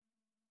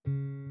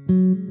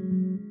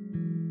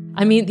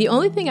I mean, the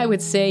only thing I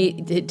would say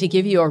to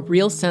give you a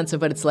real sense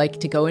of what it's like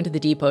to go into the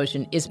deep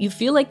ocean is you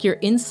feel like you're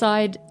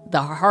inside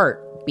the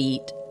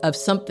heartbeat of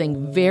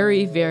something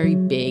very, very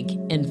big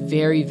and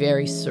very,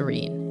 very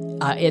serene.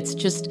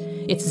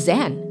 It's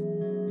Zen.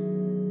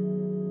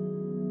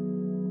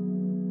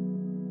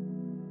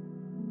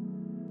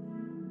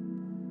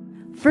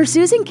 For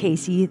Susan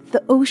Casey,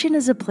 the ocean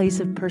is a place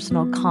of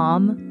personal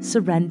calm,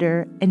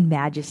 surrender, and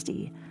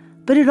majesty,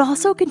 but it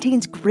also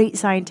contains great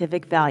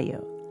scientific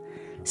value.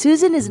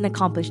 Susan is an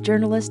accomplished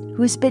journalist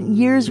who has spent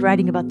years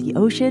writing about the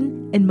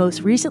ocean and,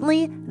 most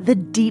recently, the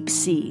deep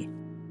sea.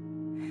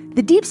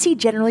 The deep sea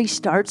generally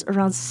starts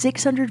around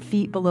 600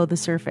 feet below the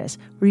surface,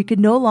 where you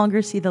can no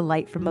longer see the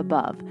light from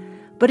above.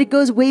 But it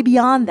goes way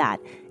beyond that.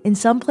 In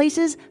some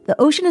places, the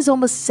ocean is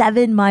almost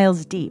 7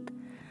 miles deep.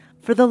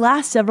 For the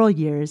last several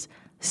years,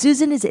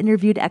 Susan has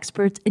interviewed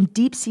experts in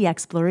deep sea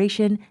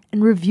exploration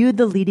and reviewed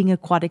the leading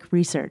aquatic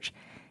research.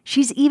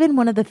 She's even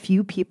one of the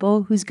few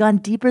people who's gone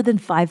deeper than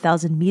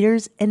 5,000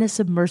 meters in a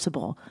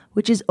submersible,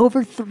 which is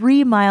over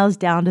 3 miles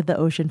down to the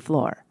ocean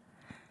floor.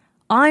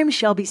 I'm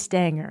Shelby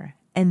Stanger,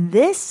 and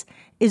this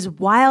is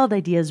Wild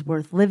Ideas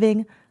Worth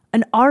Living,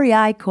 an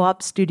REI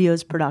Co-op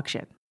Studios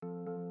production.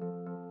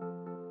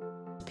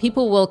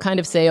 People will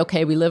kind of say,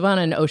 okay, we live on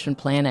an ocean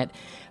planet,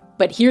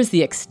 but here's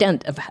the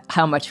extent of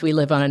how much we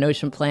live on an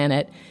ocean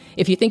planet.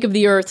 If you think of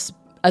the Earth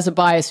as a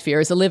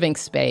biosphere, as a living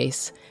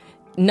space,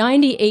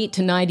 98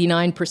 to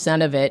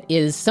 99% of it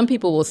is, some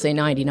people will say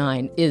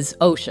 99, is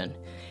ocean.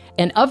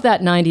 And of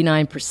that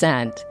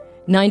 99%,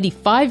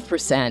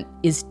 95%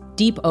 is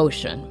deep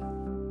ocean.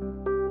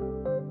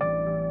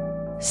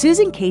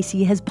 Susan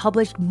Casey has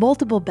published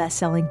multiple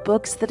best-selling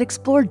books that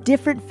explore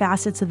different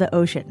facets of the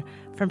ocean,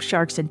 from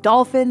sharks and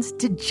dolphins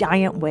to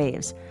giant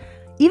waves.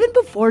 Even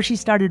before she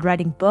started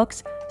writing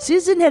books,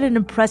 Susan had an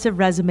impressive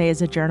resume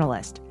as a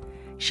journalist.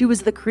 She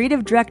was the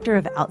creative director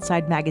of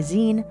Outside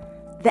Magazine,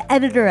 the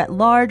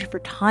editor-at-large for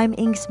Time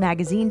Inc.'s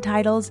magazine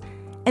titles,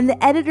 and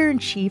the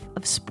editor-in-chief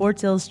of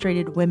Sports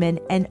Illustrated Women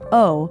and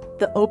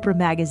the Oprah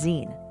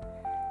magazine.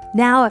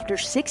 Now, after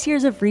 6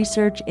 years of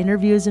research,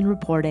 interviews, and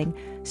reporting,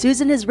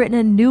 Susan has written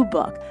a new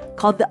book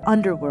called The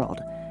Underworld: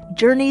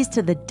 Journeys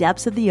to the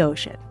Depths of the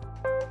Ocean.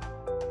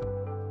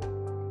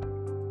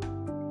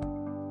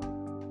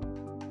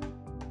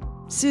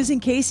 Susan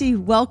Casey,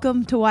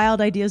 welcome to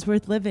Wild Ideas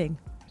Worth Living.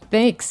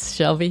 Thanks,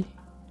 Shelby.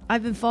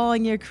 I've been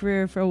following your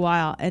career for a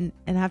while, and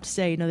I have to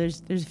say,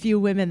 there's a few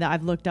women that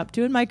I've looked up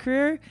to in my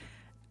career,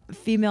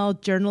 female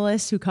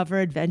journalists who cover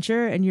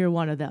adventure, and you're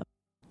one of them.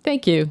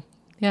 Thank you.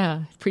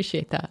 Yeah,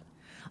 appreciate that.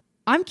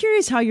 I'm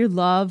curious how your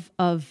love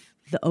of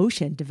the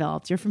ocean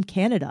developed. You're from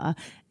Canada,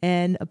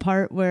 and a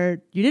part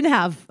where you didn't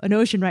have an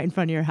ocean right in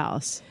front of your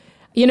house.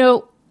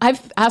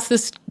 I've asked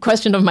this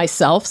question of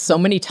myself so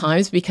many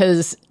times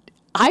because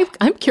I'm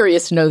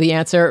curious to know the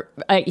answer.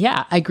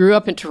 I grew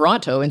up in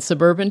Toronto, in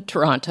suburban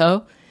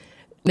Toronto.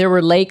 There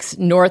were lakes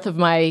north of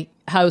my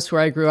house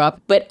where I grew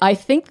up. But I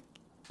think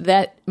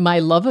that my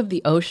love of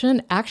the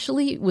ocean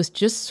actually was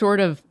just sort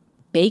of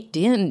baked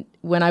in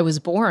when I was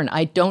born.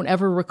 I don't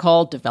ever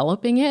recall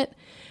developing it.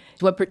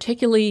 What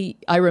particularly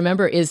I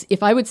remember is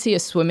if I would see a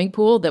swimming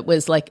pool that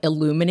was like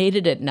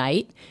illuminated at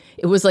night,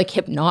 it was like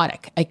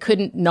hypnotic. I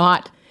couldn't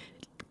not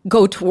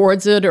go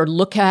towards it or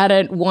look at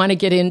it, want to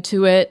get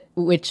into it,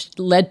 which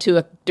led to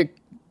a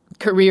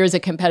career as a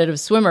competitive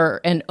swimmer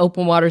and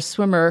open water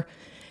swimmer.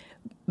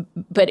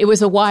 But it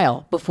was a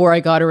while before I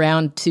got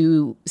around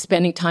to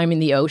spending time in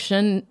the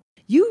ocean.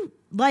 You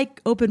like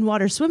open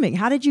water swimming.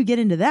 How did you get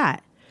into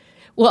that?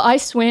 Well, I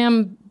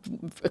swam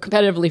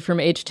competitively from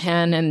age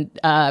 10 and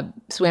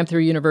swam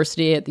through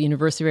university at the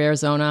University of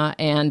Arizona.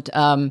 And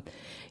and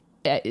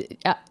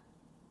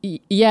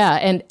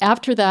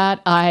after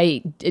that,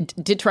 I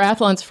did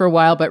triathlons for a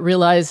while, but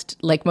realized,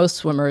 like most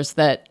swimmers,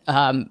 that,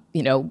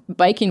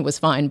 biking was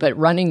fine, but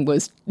running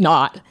was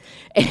not.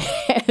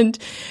 And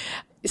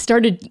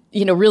started,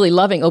 really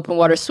loving open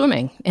water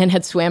swimming and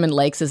had swam in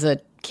lakes as a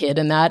kid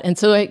and that. And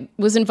so I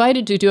was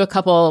invited to do a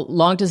couple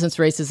long distance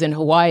races in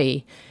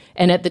Hawaii.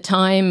 And at the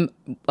time,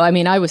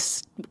 I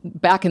was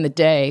back in the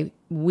day,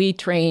 we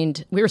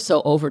were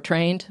so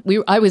overtrained.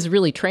 I was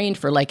really trained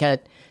for like a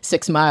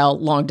 6 mile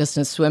long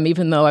distance swim,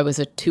 even though I was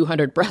a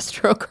 200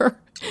 breaststroker.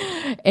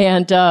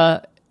 And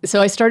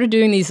so I started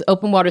doing these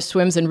open water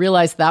swims and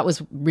realized that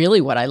was really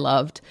what I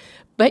loved.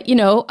 But,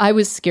 I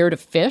was scared of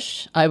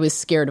fish. I was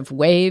scared of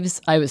waves.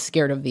 I was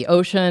scared of the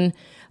ocean.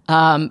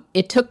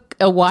 It took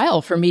a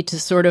while for me to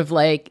sort of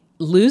like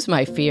lose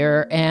my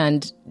fear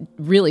and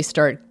really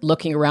start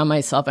looking around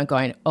myself and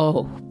going,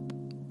 oh,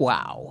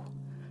 wow.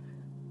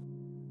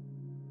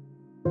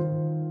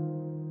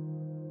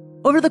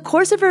 Over the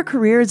course of her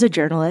career as a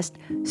journalist,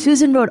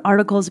 Susan wrote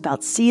articles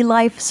about sea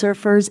life,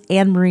 surfers,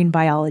 and marine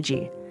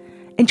biology.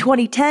 In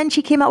 2010,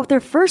 she came out with her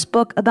first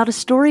book about a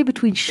story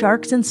between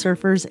sharks and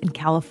surfers in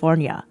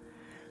California.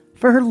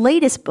 For her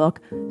latest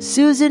book,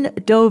 Susan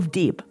dove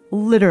deep,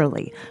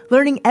 literally,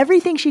 learning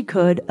everything she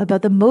could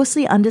about the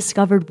mostly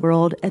undiscovered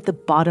world at the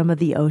bottom of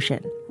the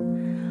ocean.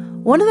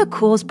 One of the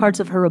coolest parts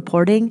of her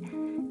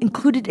reporting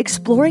included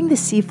exploring the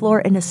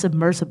seafloor in a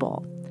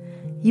submersible.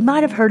 You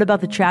might have heard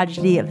about the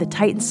tragedy of the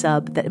Titan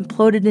sub that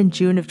imploded in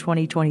June of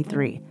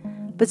 2023.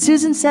 But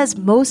Susan says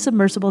most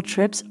submersible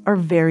trips are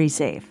very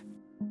safe.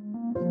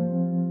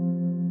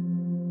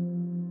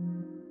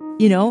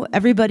 You know,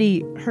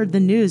 everybody heard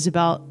the news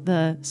about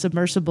the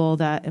submersible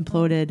that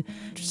imploded.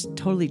 Just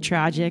totally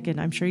tragic,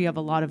 and I'm sure you have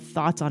a lot of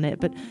thoughts on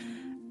it. But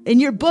in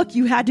your book,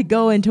 you had to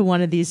go into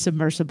one of these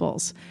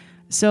submersibles.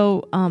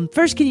 So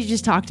first, can you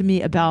just talk to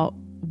me about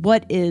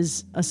what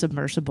is a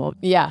submersible?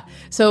 Yeah.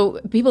 So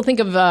people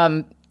think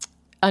of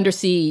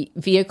undersea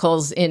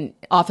vehicles,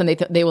 often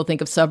they will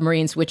think of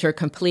submarines, which are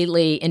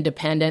completely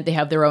independent. They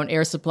have their own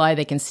air supply.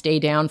 They can stay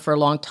down for a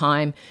long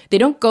time. They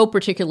don't go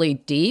particularly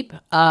deep.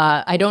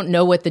 I don't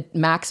know what the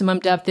maximum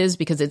depth is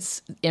because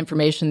it's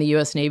information the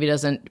U.S. Navy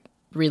doesn't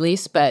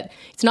release, but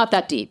it's not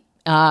that deep.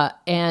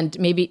 And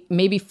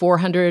maybe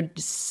 400,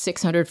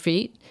 600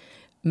 feet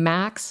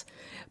max.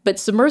 But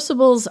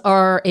submersibles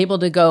are able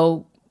to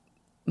go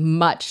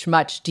much,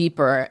 much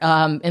deeper.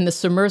 And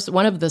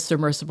one of the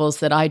submersibles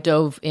that I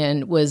dove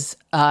in was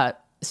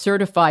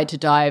certified to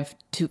dive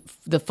to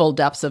the full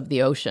depths of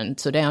the ocean,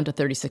 so down to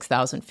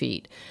 36,000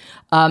 feet.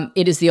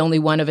 It is the only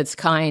one of its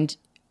kind.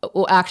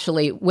 Well,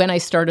 actually, when I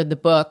started the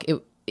book,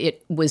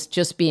 it was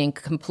just being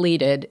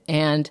completed,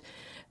 and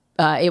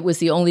it was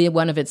the only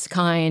one of its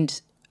kind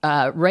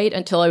right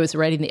until I was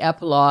writing the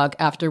epilogue,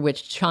 after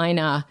which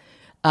China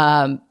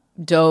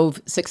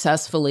dove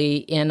successfully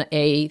in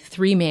a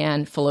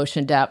 3-man full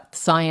ocean depth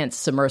science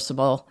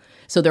submersible.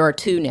 So there are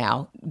 2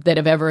 now that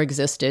have ever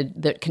existed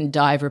that can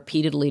dive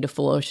repeatedly to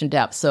full ocean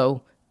depth.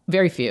 So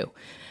very few.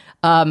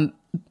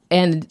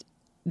 And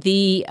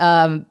the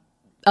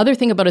other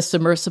thing about a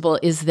submersible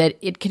is that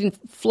it can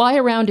fly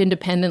around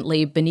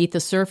independently beneath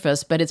the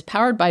surface, but it's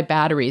powered by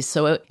batteries.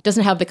 So it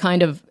doesn't have the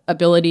kind of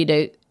ability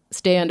to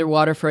stay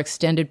underwater for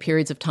extended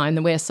periods of time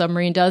the way a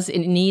submarine does. It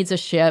needs a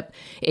ship.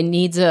 It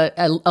needs a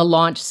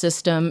launch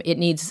system. It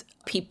needs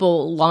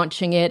people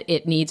launching it.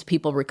 It needs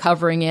people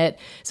recovering it.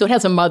 So it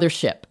has a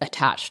mothership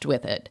attached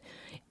with it.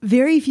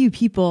 Very few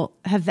people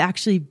have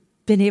actually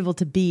been able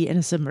to be in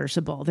a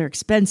submersible. They're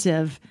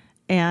expensive,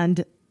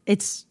 and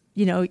it's,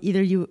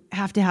 either you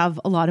have to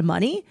have a lot of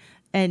money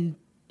and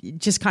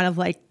just kind of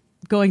like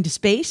going to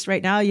space.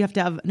 Right now, you have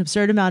to have an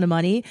absurd amount of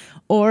money,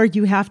 or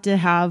you have to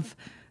have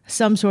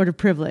some sort of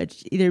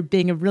privilege, either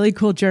being a really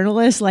cool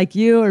journalist like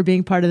you or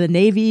being part of the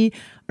Navy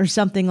or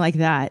something like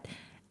that.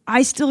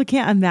 I still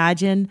can't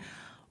imagine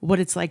what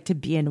it's like to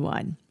be in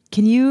one.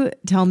 Can you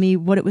tell me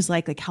what it was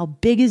like? Like, how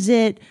big is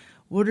it?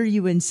 What are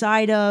you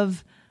inside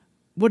of?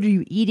 What are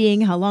you eating?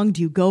 How long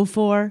do you go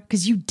for?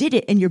 Because you did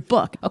it in your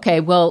book.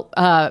 Okay, well,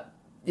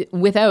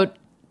 without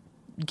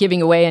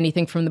giving away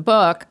anything from the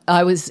book,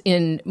 I was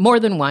in more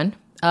than one,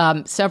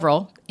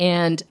 several.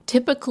 And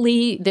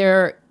typically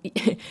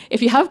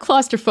if you have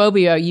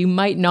claustrophobia, you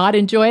might not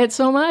enjoy it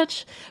so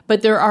much,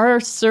 but there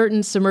are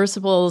certain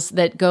submersibles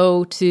that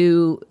go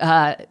to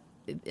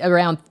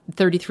around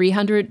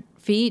 3,300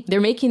 feet.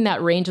 They're making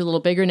that range a little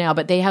bigger now,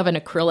 but they have an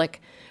acrylic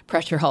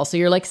pressure hull. So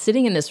you're like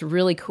sitting in this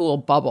really cool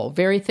bubble,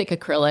 very thick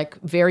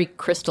acrylic, very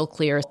crystal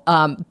clear.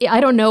 I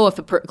don't know if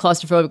a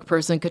claustrophobic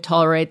person could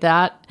tolerate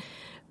that,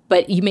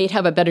 but you may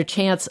have a better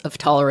chance of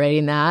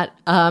tolerating that.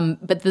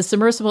 But the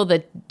submersible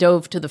that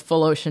dove to the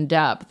full ocean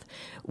depth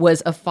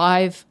was a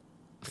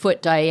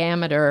 5-foot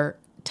diameter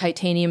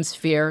titanium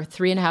sphere,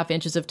 3.5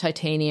 inches of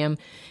titanium.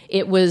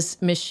 It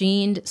was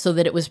machined so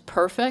that it was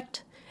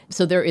perfect.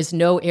 So there is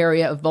no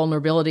area of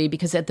vulnerability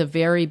because at the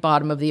very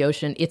bottom of the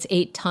ocean, it's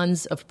 8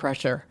 tons of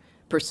pressure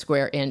per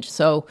square inch.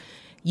 So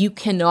you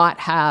cannot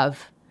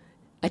have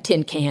a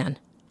tin can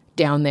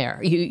down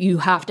there. You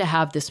have to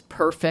have this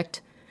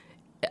perfect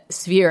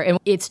sphere, and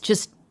it's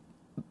just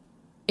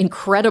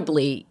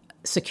incredibly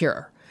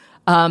secure.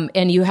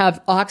 And you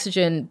have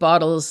oxygen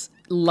bottles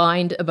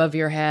lined above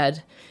your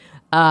head,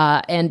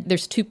 and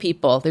there's 2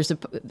 people. There's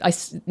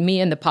me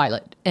and the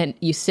pilot, and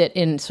you sit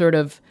in sort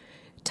of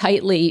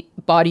tightly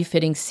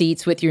body-fitting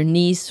seats with your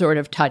knees sort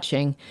of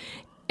touching,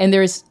 and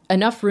there's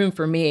enough room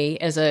for me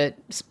as a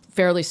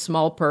fairly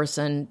small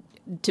person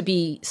to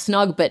be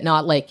snug, but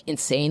not like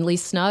insanely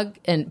snug.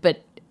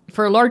 But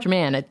for a large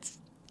man, it's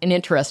an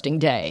interesting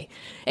day.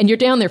 And you're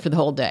down there for the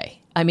whole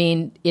day. I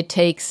mean, it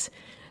takes,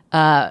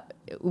 for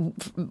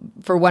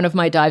one of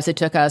my dives, it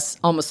took us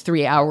almost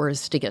 3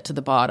 hours to get to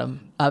the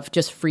bottom of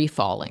just free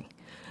falling.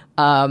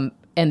 And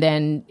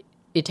then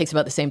it takes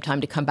about the same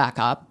time to come back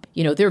up.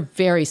 They're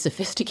very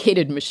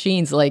sophisticated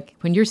machines. Like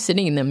when you're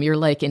sitting in them, you're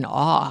like in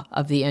awe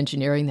of the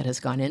engineering that has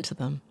gone into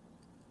them.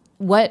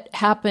 What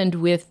happened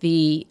with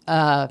the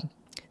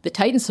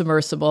Titan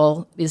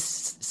submersible is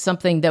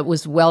something that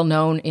was well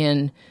known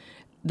in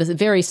the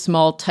very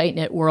small,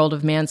 tight-knit world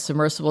of manned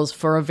submersibles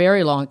for a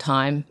very long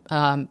time,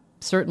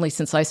 certainly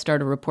since I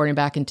started reporting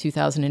back in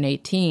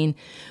 2018,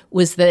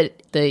 was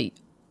that the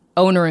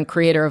owner and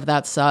creator of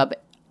that sub,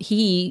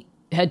 he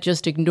had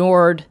just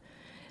ignored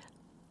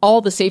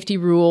all the safety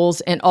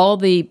rules and all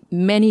the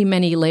many,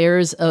 many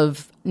layers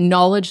of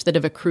knowledge that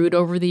have accrued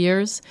over the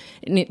years.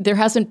 And there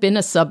hasn't been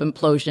a sub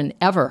implosion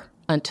ever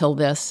until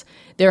this.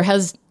 There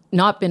has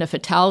not been a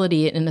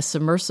fatality in a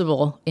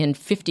submersible in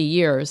 50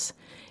 years.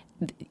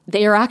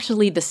 They are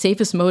actually the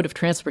safest mode of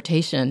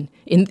transportation,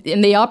 and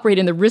they operate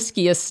in the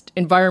riskiest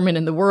environment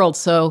in the world.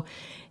 So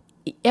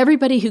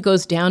everybody who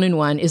goes down in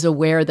one is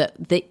aware that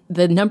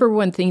the number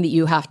one thing that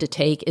you have to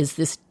take is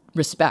this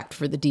respect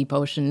for the deep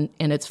ocean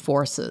and its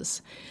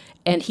forces.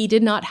 And he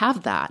did not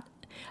have that.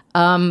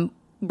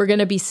 We're going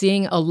to be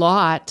seeing a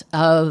lot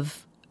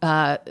of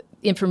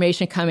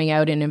information coming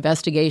out in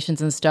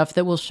investigations and stuff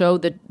that will show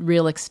the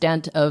real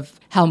extent of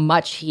how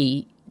much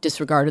he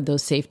disregarded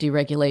those safety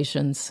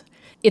regulations.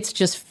 It's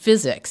just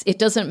physics. It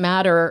doesn't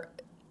matter.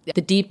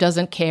 The deep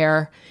doesn't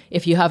care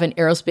if you have an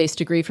aerospace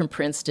degree from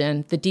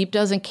Princeton. The deep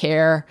doesn't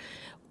care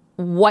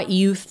what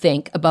you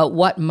think about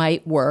what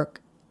might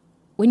work.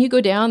 When you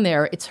go down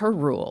there, it's her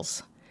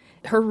rules.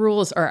 Her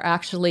rules are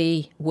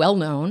actually well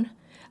known.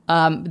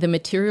 The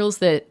materials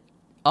that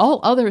all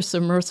other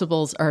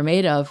submersibles are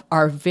made of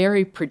are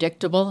very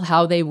predictable,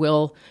 how they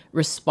will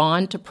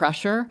respond to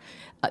pressure.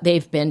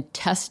 They've been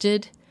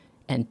tested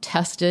and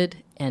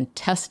tested and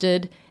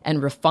tested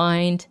and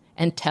refined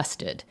and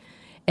tested.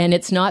 And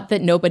it's not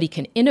that nobody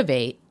can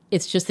innovate.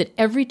 It's just that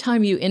every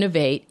time you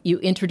innovate, you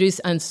introduce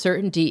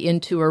uncertainty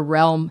into a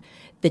realm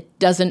that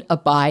doesn't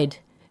abide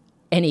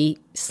any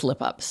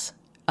slip-ups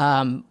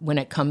when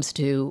it comes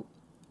to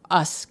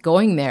us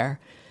going there.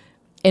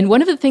 And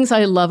one of the things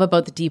I love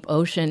about the deep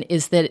ocean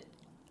is that,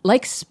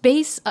 like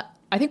space,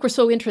 I think we're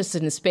so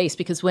interested in space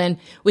because when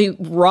we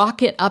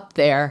rocket up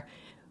there,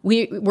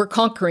 we're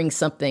conquering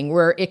something.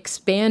 We're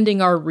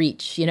expanding our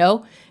reach, you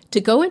know? To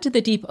go into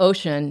the deep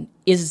ocean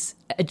is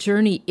a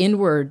journey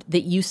inward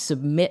that you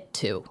submit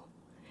to.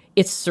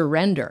 It's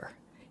surrender.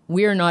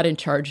 We are not in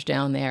charge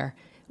down there.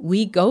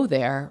 We go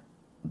there,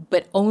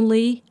 but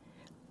only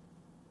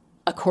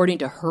according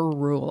to her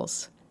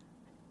rules.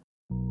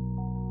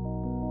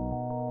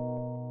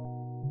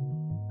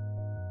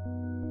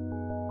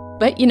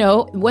 But, you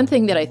know, one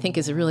thing that I think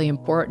is really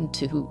important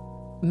to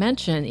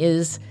mention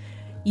is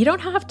you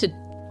don't have to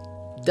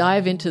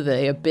dive into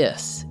the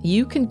abyss.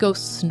 You can go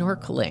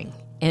snorkeling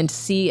and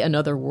see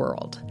another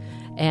world.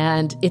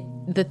 And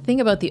the thing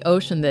about the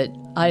ocean that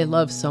I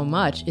love so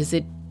much is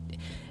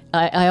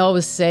I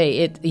always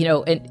say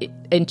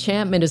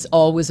enchantment is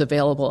always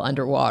available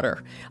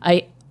underwater.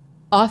 I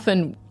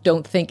often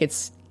don't think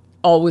it's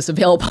always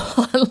available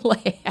on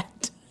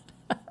land.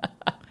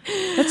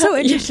 That's so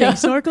interesting. You know?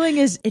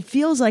 Snorkeling it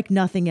feels like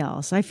nothing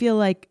else. I feel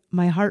like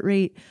my heart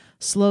rate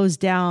slows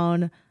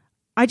down.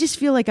 I just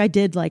feel like I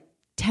did like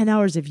 10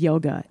 hours of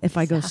yoga if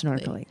I go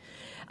snorkeling.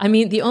 I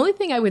mean, the only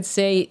thing I would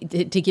say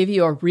to give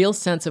you a real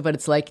sense of what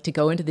it's like to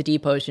go into the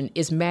deep ocean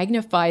is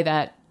magnify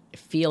that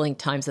feeling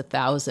times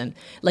 1,000.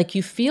 Like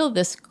you feel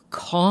this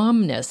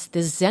calmness,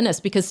 this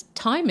zenith, because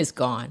time is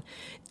gone.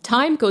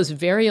 Time goes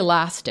very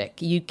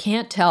elastic. You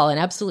can't tell, and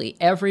absolutely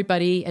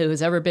everybody who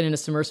has ever been in a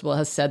submersible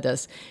has said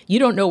this. You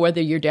don't know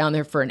whether you're down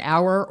there for an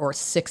hour or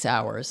 6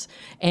 hours.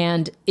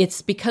 And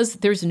it's because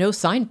there's no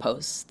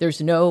signposts.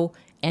 There's no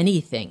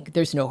anything.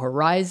 There's no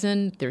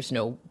horizon. There's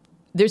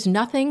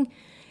nothing.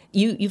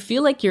 You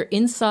feel like you're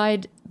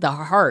inside the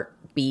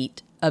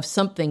heartbeat of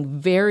something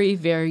very,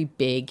 very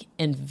big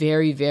and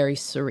very, very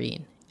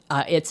serene.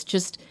 It's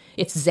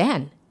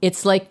zen.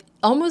 It's like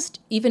almost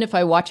even if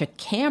I watch a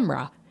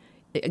camera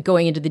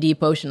going into the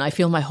deep ocean, I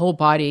feel my whole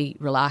body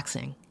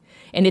relaxing.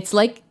 And it's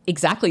like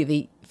exactly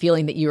the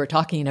feeling that you were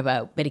talking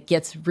about, but it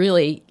gets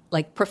really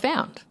like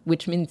profound,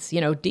 which means,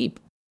 deep.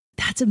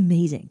 That's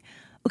amazing.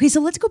 Okay,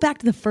 so let's go back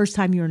to the first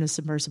time you were in a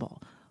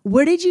submersible.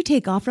 Where did you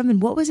take off from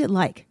and what was it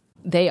like?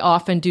 They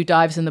often do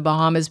dives in the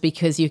Bahamas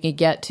because you can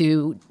get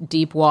to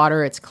deep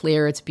water. It's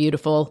clear, it's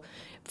beautiful,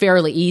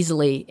 fairly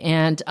easily.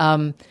 And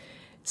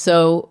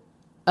so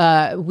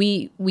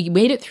we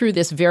made it through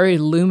this very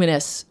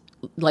luminous,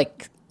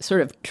 like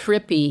sort of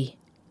trippy,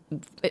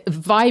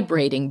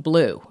 vibrating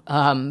blue.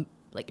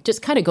 Like it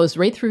just kind of goes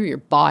right through your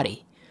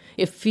body.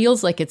 It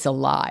feels like it's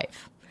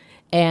alive.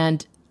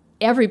 And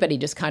everybody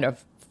just kind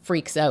of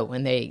freaks out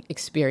when they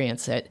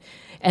experience it.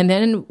 And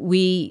then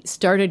we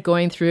started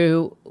going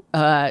through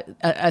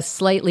a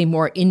slightly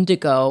more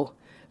indigo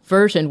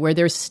version where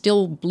there's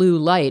still blue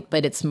light,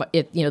 but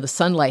the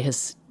sunlight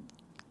has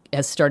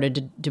started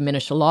to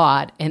diminish a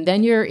lot. And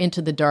then you're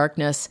into the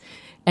darkness,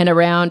 and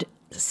around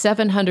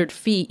 700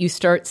 feet, you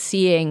start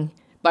seeing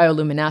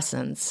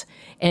bioluminescence.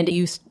 And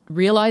you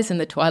realize in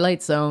the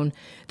twilight zone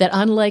that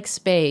unlike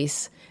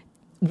space,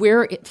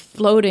 we're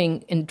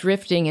floating and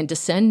drifting and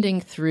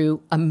descending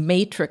through a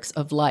matrix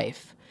of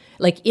life.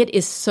 Like it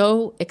is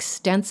so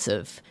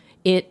extensive.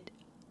 It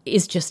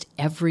is just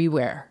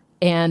everywhere.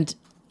 And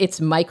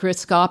it's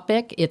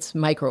microscopic, it's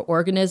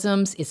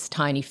microorganisms, it's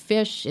tiny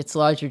fish, it's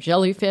larger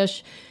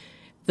jellyfish.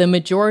 The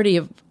majority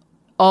of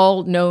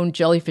all known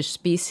jellyfish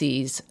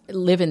species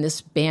live in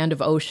this band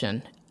of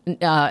ocean.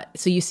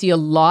 So you see a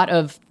lot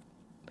of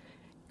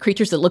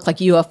creatures that look like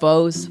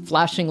UFOs,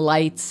 flashing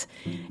lights.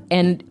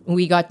 And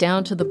we got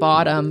down to the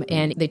bottom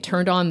and they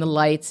turned on the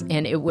lights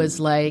and it was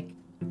like,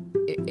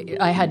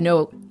 I had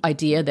no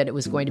idea that it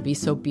was going to be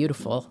so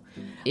beautiful.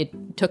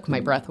 It took my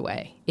breath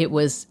away. It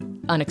was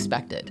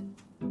unexpected.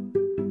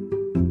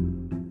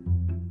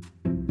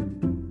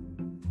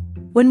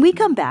 When we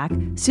come back,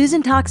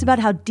 Susan talks about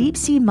how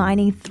deep-sea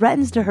mining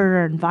threatens to hurt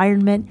our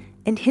environment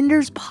and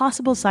hinders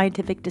possible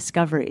scientific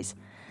discoveries.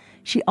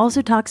 She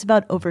also talks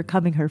about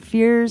overcoming her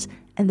fears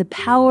and the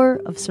power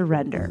of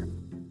surrender.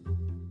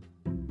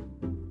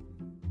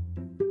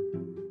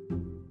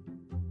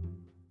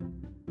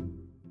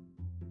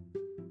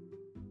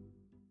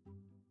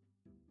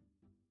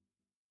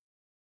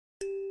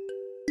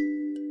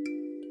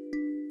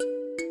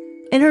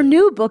 In her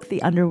new book,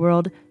 The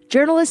Underworld,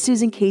 journalist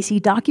Susan Casey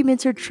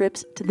documents her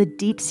trips to the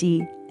deep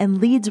sea and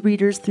leads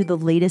readers through the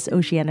latest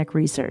oceanic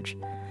research.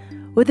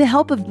 With the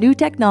help of new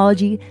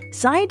technology,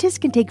 scientists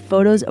can take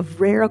photos of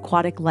rare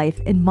aquatic life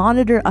and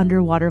monitor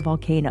underwater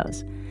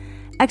volcanoes.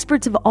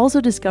 Experts have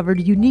also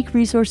discovered unique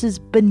resources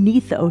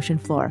beneath the ocean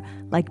floor,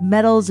 like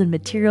metals and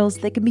materials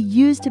that can be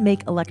used to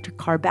make electric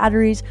car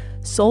batteries,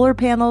 solar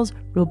panels,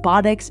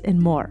 robotics, and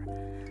more.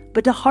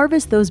 But to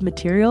harvest those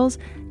materials,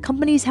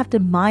 companies have to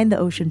mine the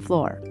ocean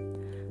floor.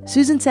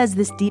 Susan says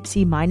this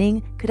deep-sea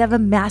mining could have a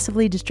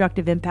massively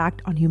destructive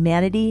impact on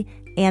humanity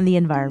and the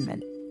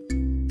environment.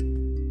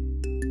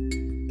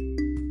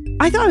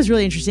 I thought it was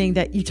really interesting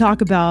that you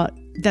talk about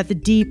that the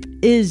deep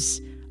is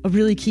a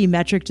really key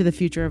metric to the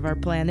future of our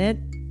planet.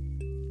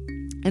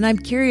 And I'm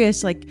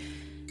curious,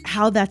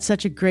 how that's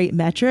such a great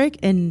metric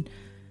and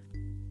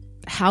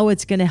how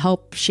it's going to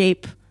help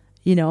shape,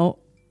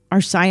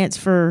 our science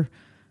for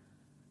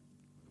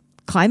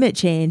climate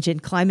change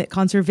and climate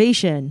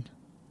conservation.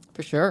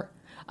 For sure.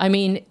 I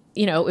mean,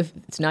 if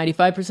it's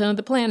 95% of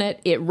the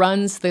planet,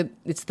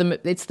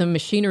 it's the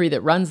machinery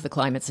that runs the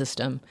climate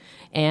system.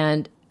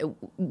 And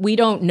we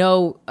don't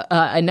know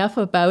enough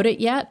about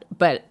it yet,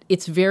 but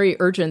it's very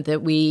urgent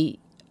that we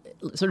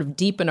sort of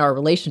deepen our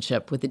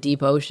relationship with the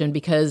deep ocean,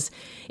 because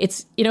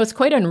it's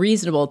quite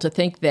unreasonable to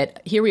think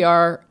that here we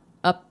are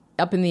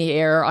up in the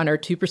air on our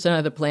 2%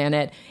 of the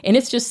planet, and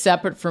it's just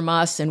separate from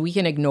us and we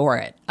can ignore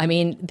it. I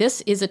mean,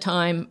 this is a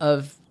time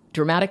of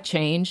dramatic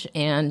change,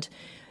 and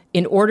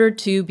in order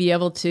to be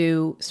able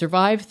to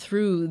survive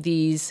through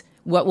these,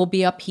 what will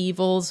be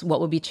upheavals, what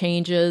will be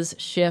changes,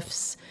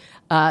 shifts,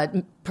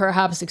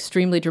 perhaps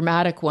extremely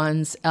dramatic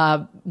ones,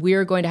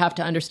 we're going to have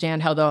to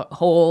understand how the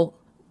whole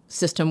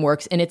system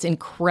works, and it's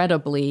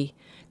incredibly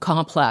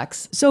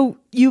complex. So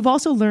you've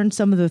also learned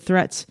some of the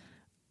threats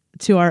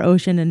to our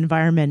ocean and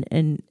environment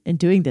in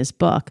doing this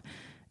book,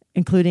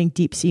 including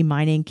deep sea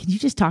mining. Can you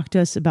just talk to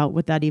us about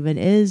what that even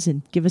is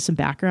and give us some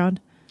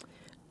background?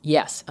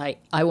 Yes,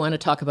 I want to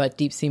talk about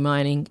deep sea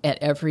mining at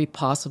every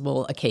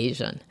possible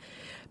occasion,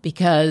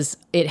 because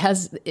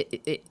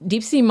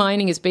deep sea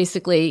mining is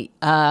basically,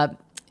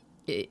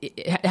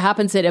 it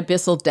happens at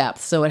abyssal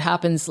depth. So it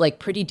happens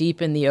pretty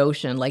deep in the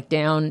ocean,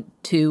 down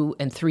 2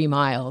 and 3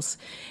 miles.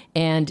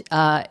 And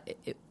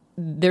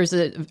there's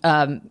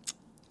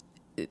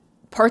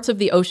parts of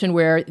the ocean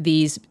where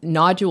these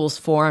nodules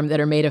form that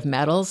are made of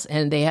metals,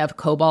 and they have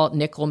cobalt,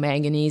 nickel,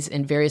 manganese,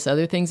 and various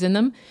other things in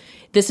them.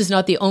 This is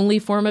not the only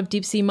form of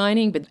deep sea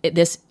mining, but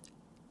this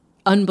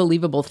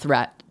unbelievable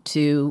threat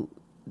to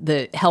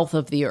the health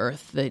of the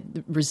earth, the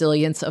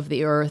resilience of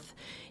the earth.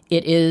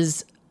 It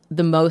is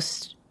the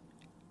most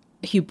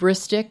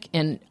hubristic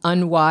and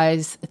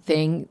unwise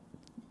thing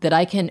that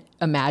I can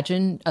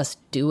imagine us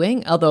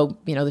doing, although,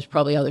 there's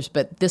probably others,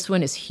 but this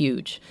one is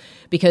huge,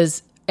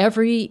 because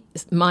every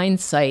mine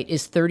site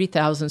is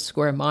 30,000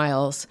 square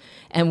miles.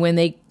 And when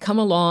they come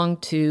along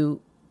to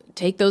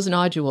take those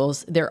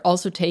nodules, they're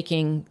also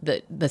taking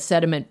the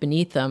sediment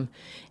beneath them.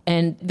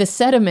 And the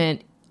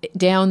sediment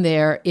down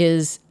there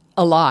is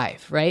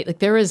alive, right?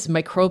 There is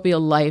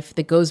microbial life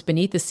that goes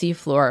beneath the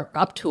seafloor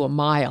up to a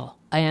mile.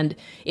 And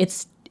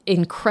it's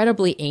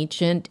incredibly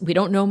ancient. We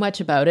don't know much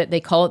about it.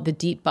 They call it the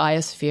deep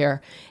biosphere.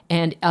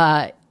 And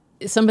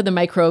some of the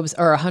microbes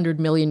are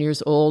 100 million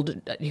years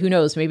old. Who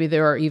knows? Maybe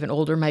there are even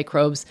older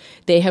microbes.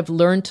 They have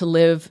learned to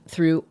live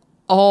through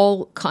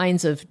all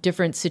kinds of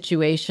different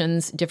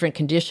situations, different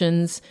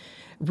conditions,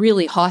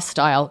 really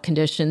hostile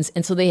conditions.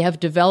 And so they have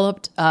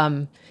developed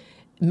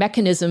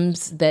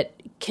mechanisms that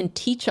can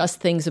teach us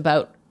things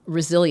about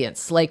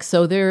resilience.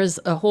 So there's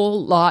a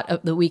whole lot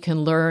that we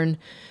can learn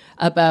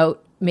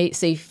about,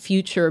 say,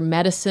 future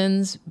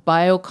medicines,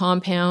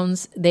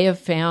 biocompounds. They have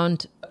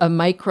found a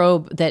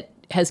microbe that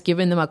has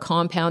given them a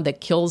compound that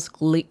kills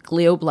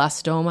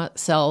glioblastoma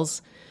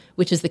cells,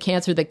 which is the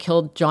cancer that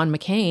killed John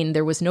McCain.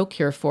 There was no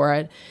cure for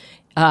it.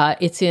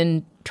 It's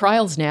in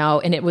trials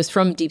now, and it was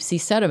from deep sea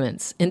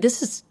sediments. And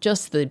this is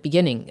just the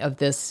beginning of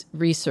this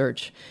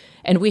research.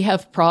 And we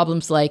have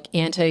problems like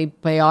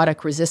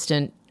antibiotic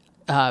resistant,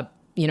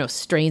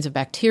 strains of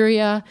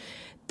bacteria.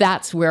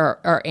 That's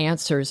where our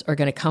answers are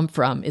going to come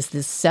from, is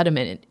this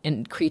sediment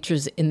and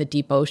creatures in the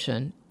deep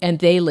ocean. And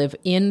they live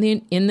in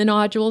the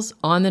nodules,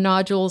 on the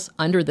nodules,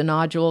 under the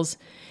nodules.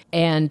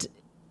 And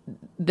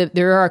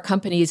there are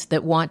companies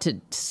that want to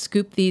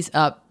scoop these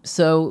up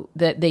so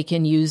that they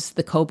can use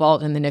the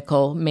cobalt and the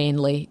nickel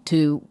mainly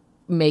to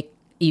make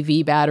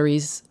EV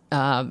batteries,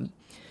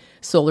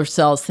 solar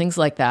cells, things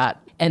like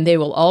that. and they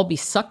will all be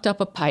sucked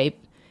up a pipe,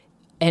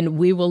 and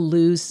we will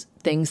lose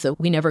things that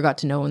we never got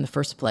to know in the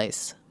first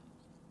place.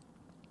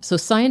 So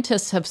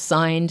scientists have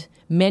signed,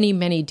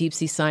 many deep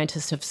sea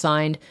scientists have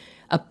signed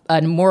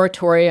a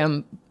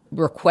moratorium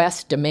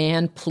request,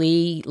 demand,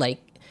 plea,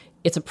 like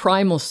it's a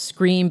primal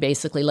scream,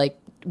 basically, like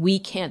we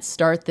can't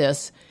start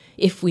this.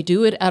 If we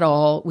do it at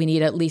all, we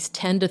need at least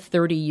 10 to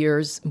 30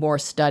 years more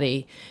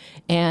study.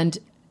 And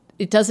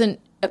it doesn't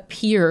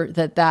appear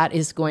that that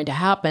is going to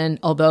happen,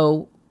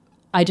 although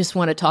I just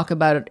want to talk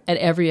about it at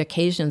every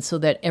occasion so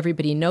that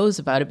everybody knows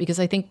about it, because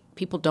I think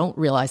people don't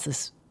realize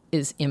this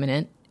is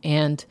imminent.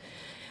 And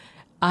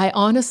I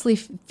honestly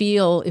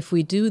feel if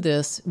we do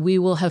this, we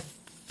will have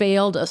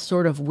failed a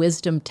sort of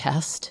wisdom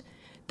test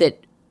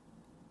that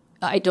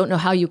I don't know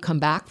how you come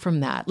back from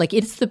that. Like,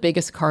 it's the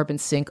biggest carbon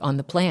sink on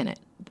the planet.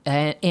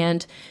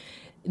 And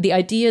the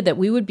idea that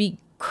we would be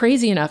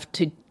crazy enough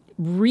to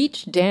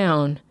reach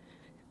down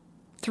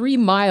 3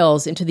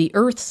 miles into the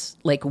Earth's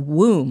like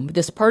womb,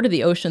 this part of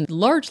the ocean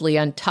largely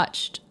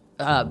untouched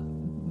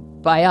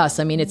by us.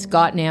 I mean, it's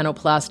got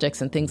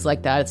nanoplastics and things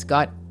like that. It's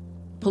got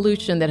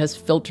pollution that has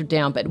filtered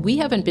down, but we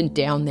haven't been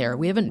down there.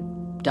 We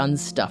haven't done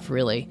stuff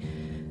really.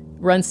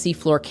 Run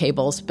seafloor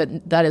cables,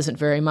 but that isn't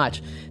very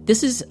much.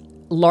 This is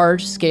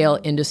large-scale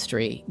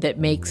industry that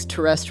makes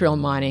terrestrial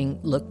mining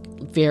look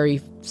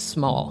very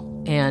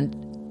small. And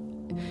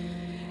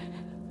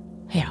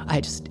yeah,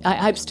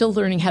 I'm still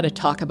learning how to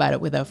talk about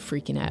it without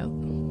freaking out.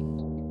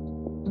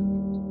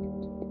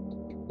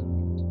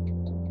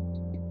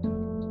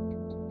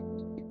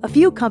 A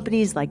few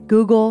companies like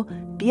Google,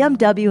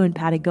 BMW, and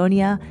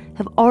Patagonia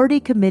have already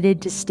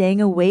committed to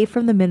staying away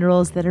from the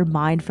minerals that are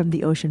mined from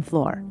the ocean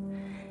floor.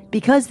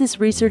 Because this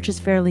research is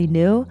fairly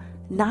new,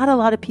 not a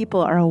lot of people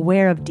are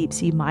aware of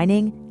deep-sea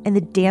mining and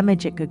the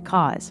damage it could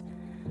cause.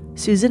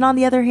 Susan, on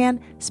the other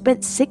hand,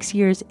 spent 6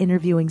 years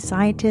interviewing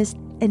scientists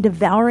and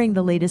devouring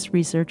the latest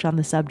research on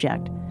the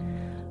subject.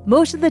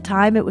 Most of the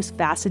time, it was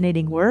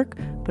fascinating work,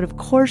 but of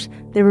course,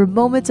 there were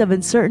moments of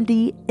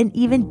uncertainty and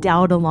even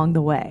doubt along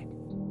the way.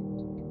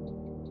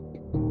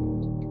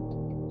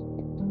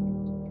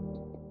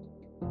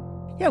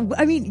 Yeah,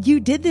 I mean, you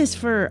did this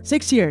for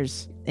 6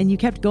 years and you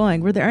kept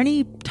going. Were there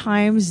any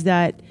times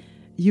that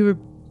you were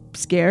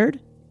scared?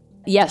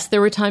 Yes, there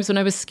were times when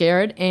I was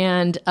scared,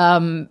 and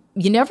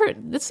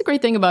that's the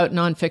great thing about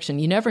nonfiction.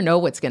 You never know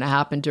what's going to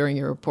happen during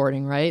your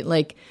reporting, right?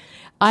 Like,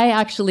 I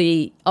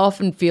actually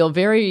often feel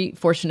very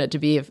fortunate to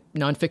be a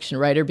nonfiction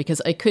writer because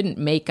I couldn't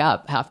make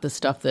up half the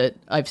stuff that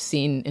I've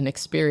seen and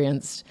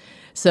experienced.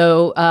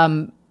 So,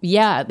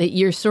 that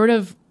you're sort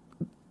of,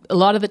 a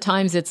lot of the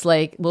times it's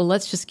like, well,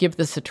 let's just give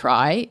this a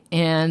try.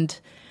 And,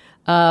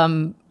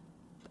 I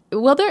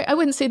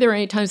wouldn't say there were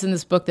any times in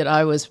this book that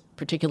I was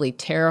particularly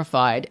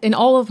terrified. In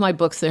all of my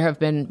books, there have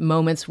been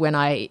moments when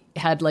I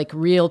had like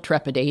real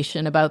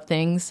trepidation about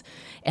things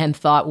and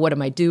thought, what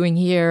am I doing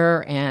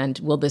here? And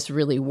will this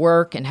really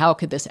work? And how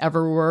could this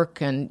ever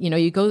work? And,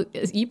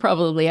 you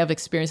probably have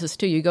experiences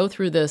too. You go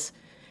through this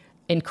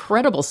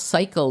incredible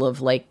cycle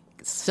of like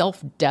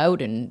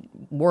self-doubt and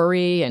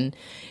worry, and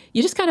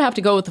you just kind of have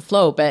to go with the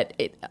flow. But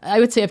I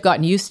would say I've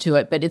gotten used to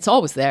it, but it's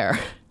always there.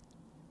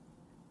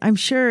 I'm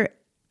sure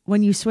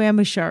when you swam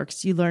with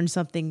sharks, you learned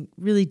something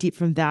really deep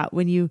from that.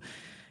 When you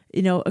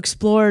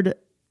explored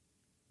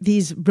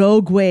these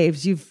rogue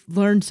waves, you've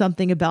learned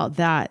something about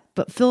that.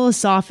 But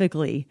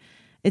philosophically,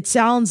 it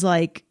sounds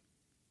like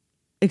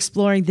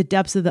exploring the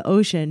depths of the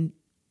ocean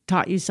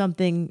taught you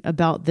something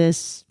about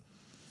this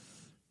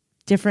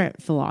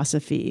different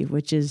philosophy,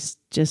 which is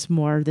just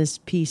more this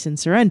peace and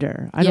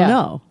surrender. I don't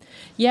know.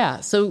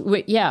 Yeah. So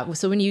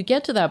when you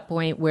get to that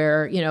point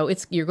where,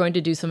 you're going to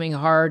do something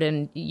hard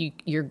and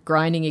you're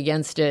grinding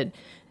against it,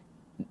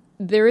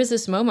 there is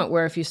this moment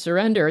where if you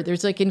surrender,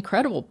 there's like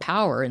incredible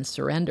power in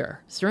surrender.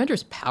 Surrender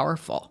is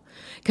powerful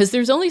because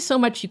there's only so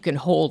much you can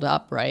hold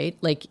up, right?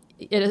 Like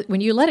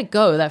when you let it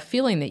go, that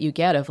feeling that you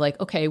get of like,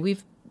 okay,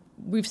 we've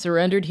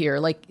surrendered here,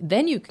 like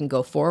then you can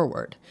go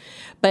forward.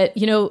 But,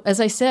 as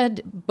I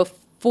said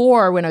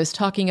before, when I was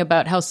talking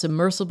about how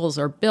submersibles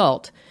are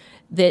built,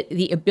 that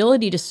the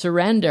ability to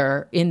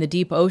surrender in the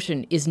deep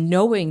ocean is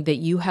knowing that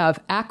you have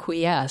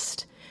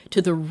acquiesced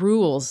to the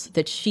rules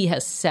that she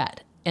has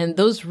set. And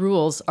those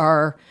rules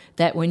are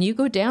that when you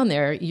go down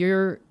there,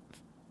 you're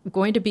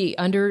going to be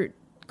under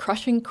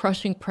crushing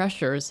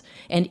pressures.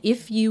 And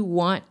if you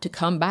want to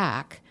come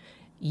back,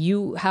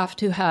 you have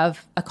to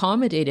have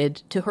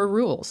accommodated to her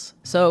rules.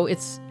 So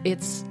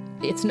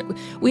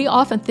we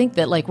often think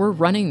that like we're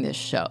running this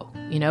show.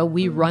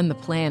 We run the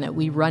planet,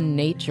 we run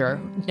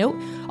nature. No,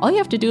 all you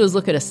have to do is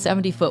look at a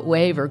 70-foot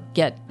wave or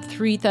get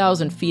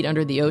 3,000 feet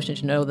under the ocean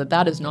to know that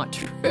that is not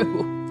true.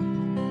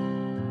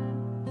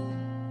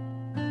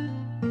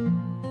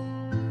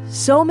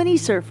 So many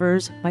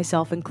surfers,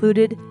 myself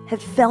included,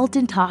 have felt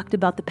and talked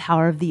about the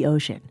power of the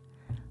ocean.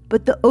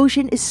 But the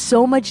ocean is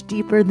so much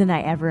deeper than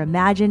I ever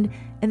imagined,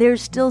 and there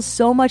is still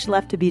so much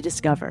left to be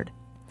discovered.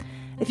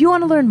 If you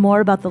want to learn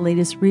more about the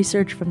latest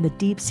research from the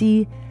deep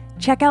sea,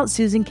 check out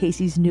Susan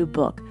Casey's new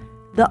book,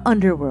 The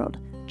Underworld: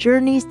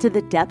 Journeys to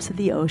the Depths of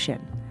the Ocean.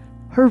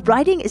 Her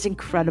writing is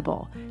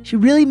incredible. She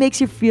really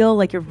makes you feel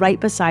like you're right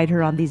beside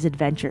her on these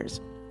adventures.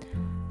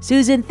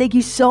 Susan, thank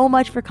you so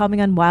much for coming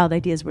on Wild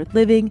Ideas Worth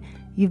Living.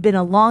 You've been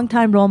a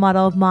longtime role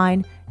model of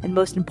mine, and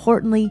most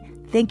importantly,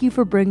 thank you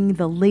for bringing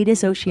the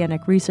latest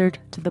oceanic research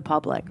to the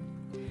public.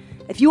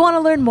 If you want to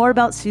learn more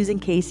about Susan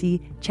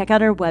Casey, check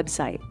out her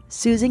website,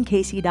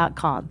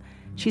 susancasey.com.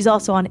 She's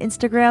also on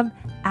Instagram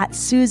at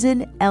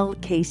Susan L.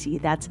 Casey.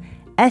 That's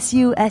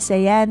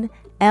SUSANLCASEY.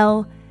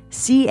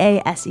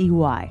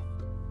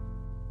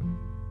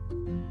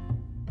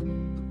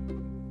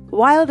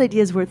 Wild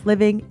Ideas Worth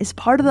Living is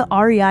part of the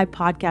REI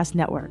Podcast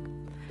Network.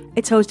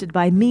 It's hosted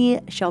by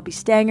me, Shelby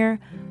Stanger,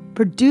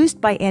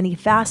 produced by Annie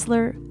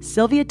Fassler,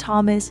 Sylvia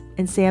Thomas,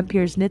 and Sam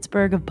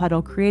Piers-Nitzberg of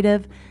Puddle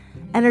Creative,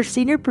 and our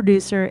senior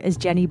producer is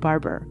Jenny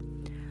Barber.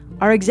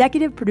 Our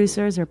executive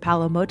producers are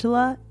Paolo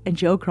Motola and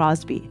Joe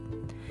Crosby.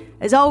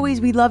 As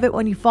always, we love it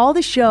when you follow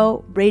the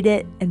show, rate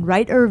it, and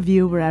write a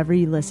review wherever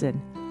you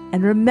listen.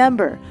 And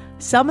remember,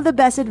 some of the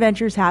best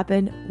adventures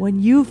happen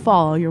when you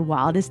follow your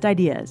wildest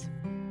ideas.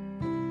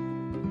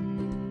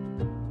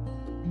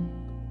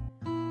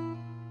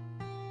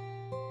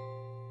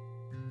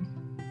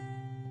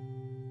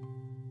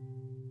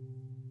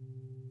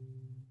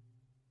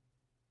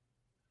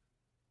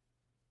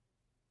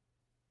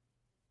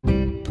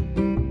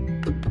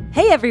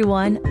 Hey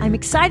everyone, I'm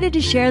excited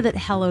to share that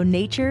Hello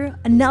Nature,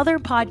 another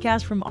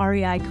podcast from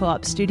REI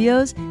Co-op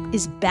Studios,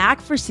 is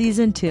back for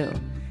Season 2.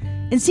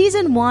 In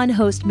Season 1,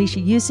 host Misha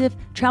Yusuf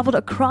traveled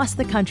across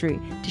the country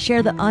to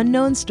share the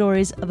unknown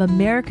stories of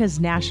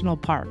America's national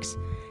parks.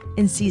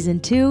 In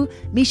Season 2,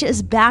 Misha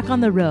is back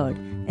on the road,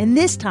 and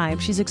this time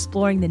she's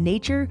exploring the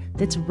nature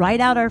that's right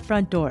out our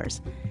front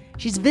doors.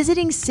 She's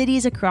visiting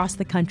cities across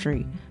the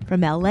country,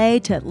 from LA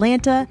to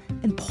Atlanta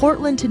and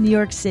Portland to New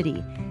York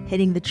City,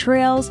 hitting the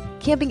trails,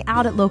 camping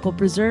out at local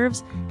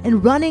preserves,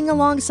 and running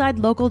alongside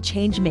local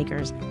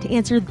changemakers to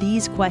answer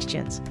these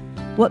questions.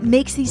 What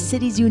makes these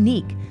cities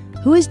unique?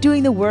 Who is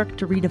doing the work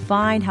to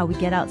redefine how we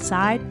get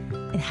outside?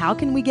 And how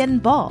can we get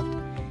involved?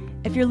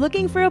 If you're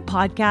looking for a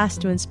podcast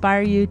to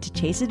inspire you to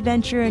chase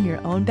adventure in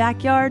your own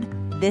backyard,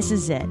 this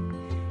is it.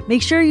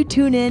 Make sure you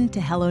tune in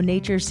to Hello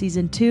Nature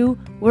Season 2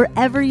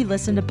 wherever you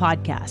listen to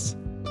podcasts.